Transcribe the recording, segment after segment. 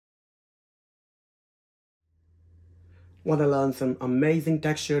Want to learn some amazing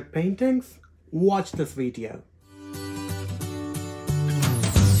textured paintings? Watch this video.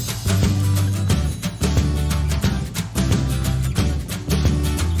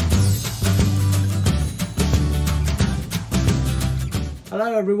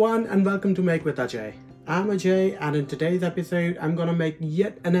 Hello everyone and welcome to Make with Ajay. I'm Ajay and in today's episode I'm gonna make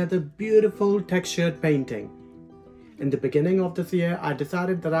yet another beautiful textured painting. In the beginning of this year, I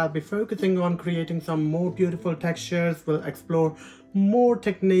decided that I'll be focusing on creating some more beautiful textures. We'll explore more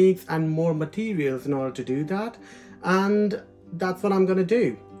techniques and more materials in order to do that. And that's what I'm gonna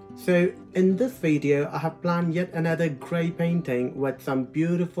do. So in this video, I have planned yet another grey painting with some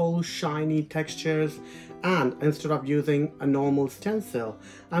beautiful shiny textures, and instead of using a normal stencil,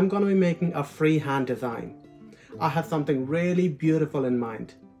 I'm gonna be making a freehand design. I have something really beautiful in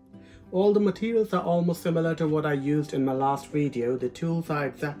mind. All the materials are almost similar to what I used in my last video. The tools are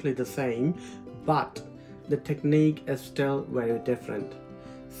exactly the same, but the technique is still very different.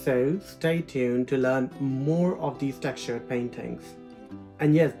 So stay tuned to learn more of these textured paintings.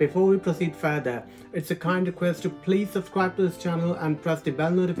 And yes, before we proceed further, it's a kind request to please subscribe to this channel and press the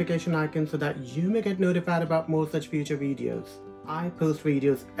bell notification icon so that you may get notified about more such future videos. I post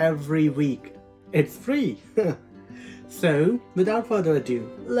videos every week. It's free! So, without further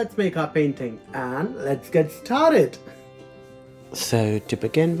ado, let's make our painting and let's get started! So to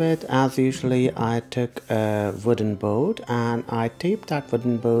begin with, as usually, I took a wooden board and I taped that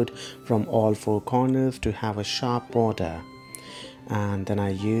wooden board from all four corners to have a sharp border. And then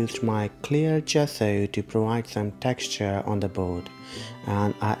I used my clear gesso to provide some texture on the board,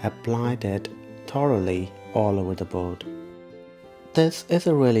 and I applied it thoroughly all over the board. This is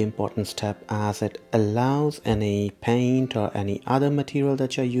a really important step as it allows any paint or any other material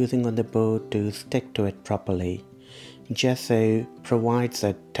that you're using on the board to stick to it properly. Gesso provides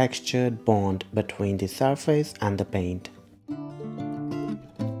a textured bond between the surface and the paint.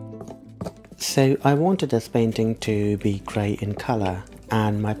 So I wanted this painting to be grey in colour,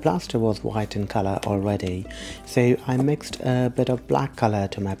 and my plaster was white in colour already, so I mixed a bit of black colour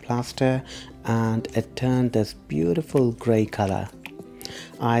to my plaster and it turned this beautiful grey colour.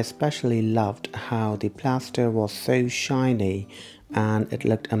 I especially loved how the plaster was so shiny and it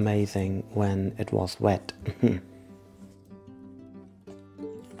looked amazing when it was wet.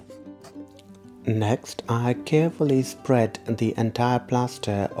 Next, I carefully spread the entire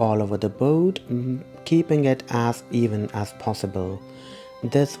plaster all over the board, keeping it as even as possible.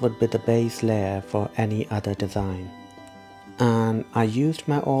 This would be the base layer for any other design. And I used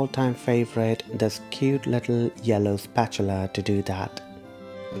my all-time favorite, this cute little yellow spatula, to do that.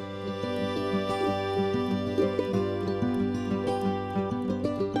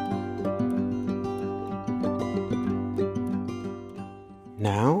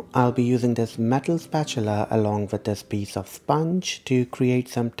 Now I'll be using this metal spatula along with this piece of sponge to create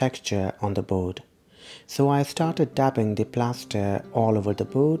some texture on the board. So I started dabbing the plaster all over the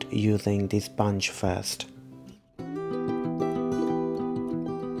board using the sponge first.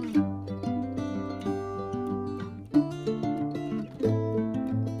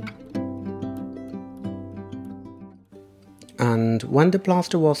 And when the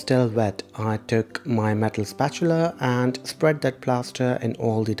plaster was still wet, I took my metal spatula and spread that plaster in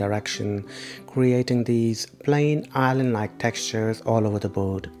all the direction, creating these plain island-like textures all over the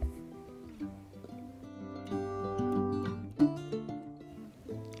board.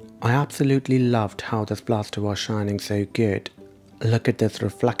 I absolutely loved how this plaster was shining so good. Look at this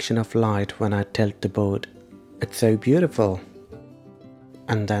reflection of light when I tilt the board. It's so beautiful.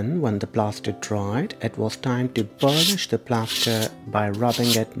 And then when the plaster dried, it was time to burnish the plaster by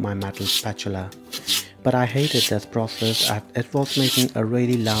rubbing it my metal spatula. But I hated this process as it was making a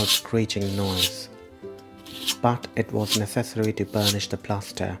really loud screeching noise. But it was necessary to burnish the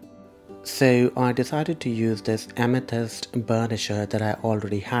plaster. So I decided to use this amethyst burnisher that I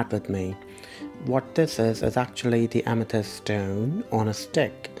already had with me. What this is actually the amethyst stone on a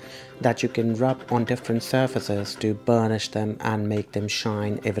stick that you can rub on different surfaces to burnish them and make them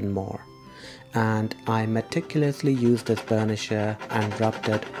shine even more. And I meticulously used this burnisher and rubbed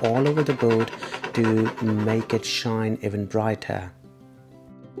it all over the board to make it shine even brighter.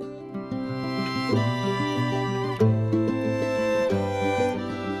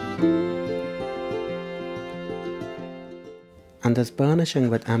 And this burnishing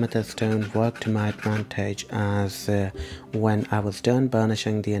with amethyst stone worked to my advantage as when I was done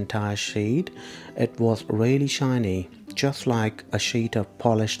burnishing the entire sheet, it was really shiny, just like a sheet of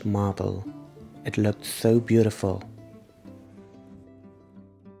polished marble. It looked so beautiful.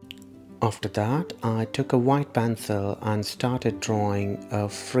 After that, I took a white pencil and started drawing a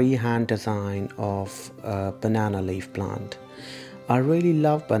freehand design of a banana leaf plant. I really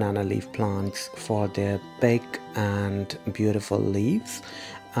love banana leaf plants for their big and beautiful leaves,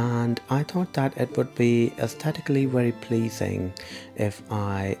 and I thought that it would be aesthetically very pleasing if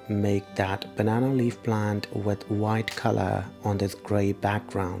I make that banana leaf plant with white color on this grey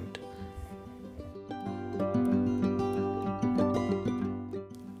background.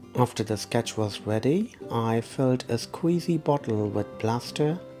 After the sketch was ready, I filled a squeezy bottle with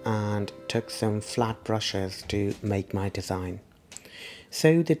plaster and took some flat brushes to make my design.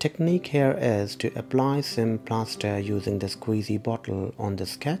 So the technique here is to apply some plaster using the squeezy bottle on the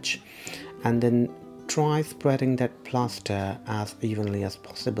sketch and then try spreading that plaster as evenly as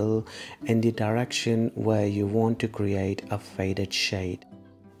possible in the direction where you want to create a faded shade.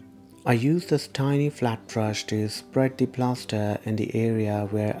 I used this tiny flat brush to spread the plaster in the area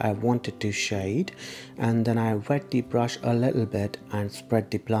where I wanted to shade, and then I wet the brush a little bit and spread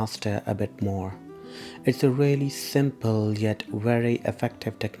the plaster a bit more. It's a really simple yet very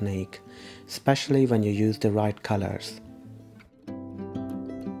effective technique, especially when you use the right colors.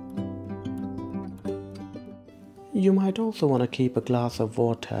 You might also want to keep a glass of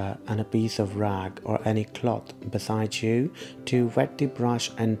water and a piece of rag or any cloth beside you to wet the brush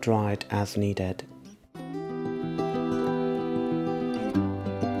and dry it as needed.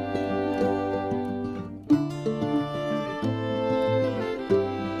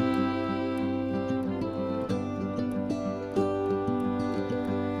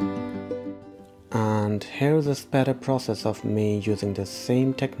 And here's a better process of me using the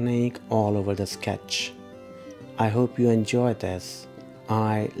same technique all over the sketch. I hope you enjoyed this.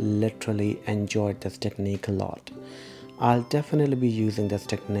 I literally enjoyed this technique a lot. I'll definitely be using this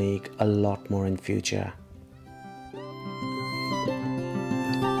technique a lot more in future.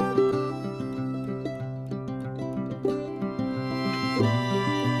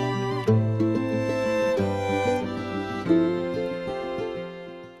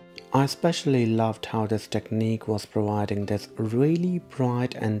 I especially loved how this technique was providing this really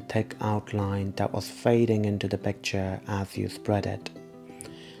bright and thick outline that was fading into the picture as you spread it.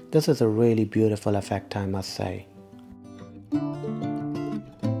 This is a really beautiful effect, I must say.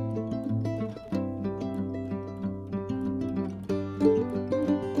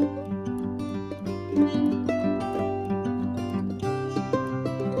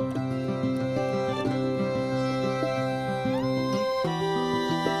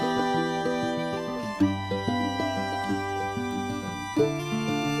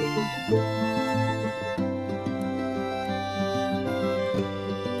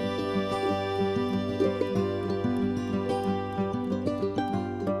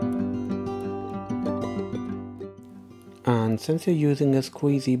 And since you're using a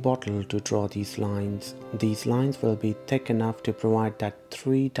squeezy bottle to draw these lines will be thick enough to provide that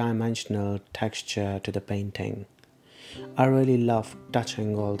three-dimensional texture to the painting. I really love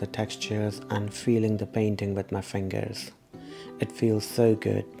touching all the textures and feeling the painting with my fingers. It feels so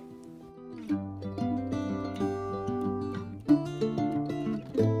good.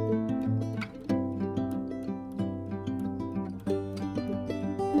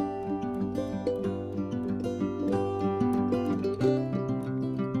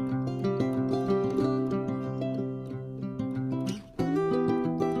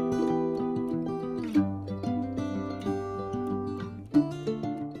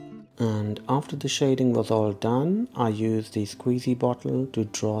 And after the shading was all done, I used the squeezy bottle to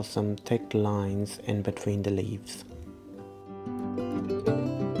draw some thick lines in between the leaves.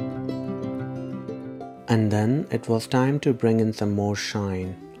 And then it was time to bring in some more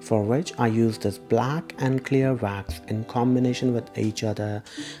shine, for which I used this black and clear wax in combination with each other,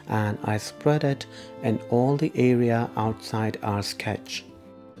 and I spread it in all the area outside our sketch.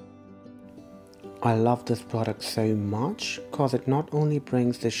 I love this product so much because it not only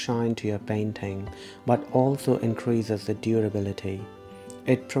brings the shine to your painting but also increases the durability.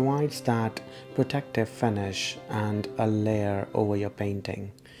 It provides that protective finish and a layer over your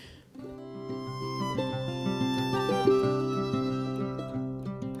painting.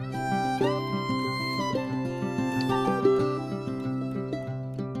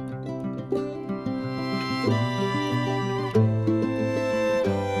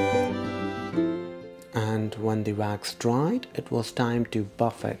 When the wax dried, it was time to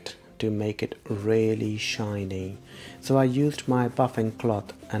buff it to make it really shiny. So I used my buffing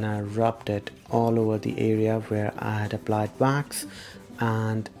cloth and I rubbed it all over the area where I had applied wax,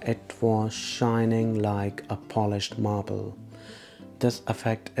 and it was shining like a polished marble. This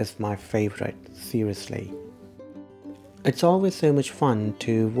effect is my favorite, seriously. It's always so much fun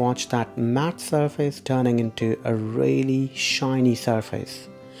to watch that matte surface turning into a really shiny surface.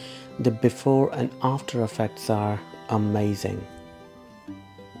 The before and after effects are amazing.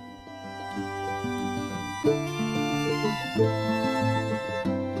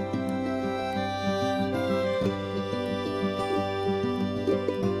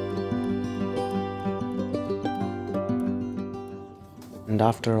 And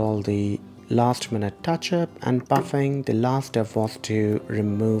after all the last minute touch-up and buffing, the last step was to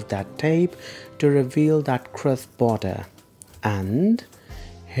remove that tape to reveal that crisp border. And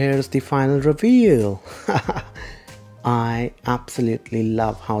here's the final reveal. I absolutely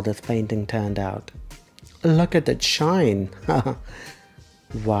love how this painting turned out. Look at that shine.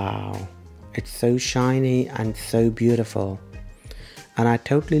 Wow, it's so shiny and so beautiful. And I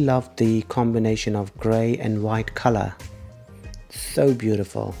totally love the combination of grey and white color. So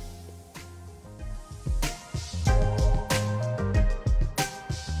beautiful.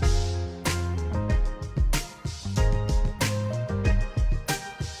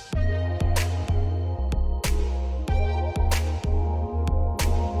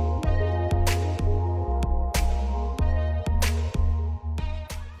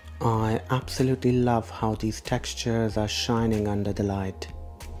 I absolutely love how these textures are shining under the light.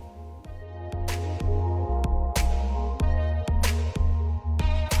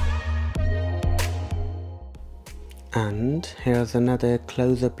 And here's another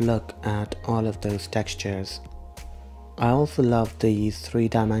close-up look at all of those textures. I also love these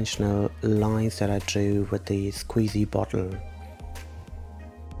three-dimensional lines that I drew with the squeezy bottle.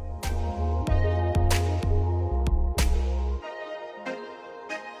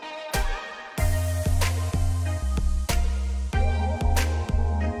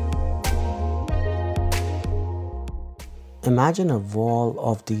 Imagine a wall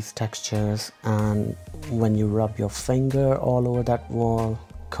of these textures, and when you rub your finger all over that wall,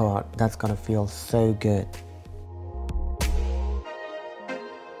 God, that's gonna feel so good.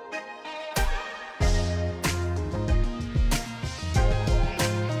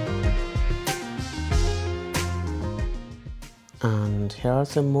 And here are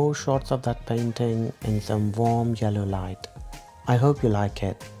some more shots of that painting in some warm yellow light. I hope you like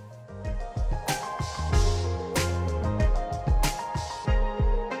it.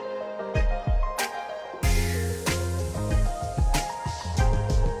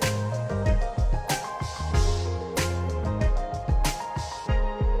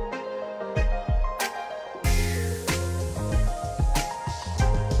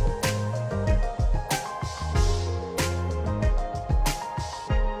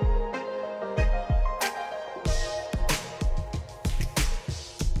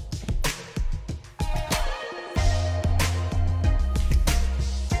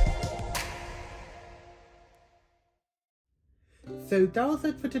 So that was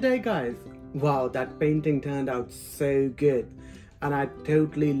it for today, guys. Wow, that painting turned out so good. And I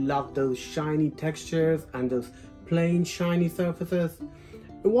totally love those shiny textures and those plain shiny surfaces.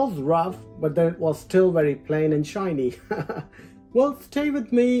 It was rough, but then it was still very plain and shiny. Well, stay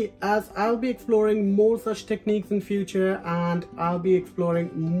with me as I'll be exploring more such techniques in future, and I'll be exploring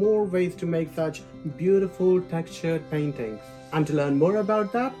more ways to make such beautiful textured paintings. And to learn more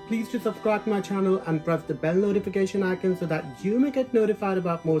about that, please do subscribe to my channel and press the bell notification icon so that you may get notified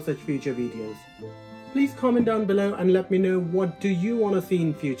about more such future videos. Please comment down below and let me know what do you want to see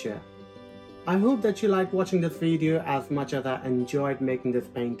in future. I hope that you liked watching this video as much as I enjoyed making this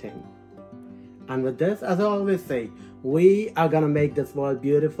painting. And with this, as I always say, we are gonna make this world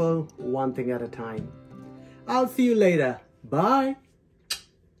beautiful, one thing at a time. I'll see you later. Bye.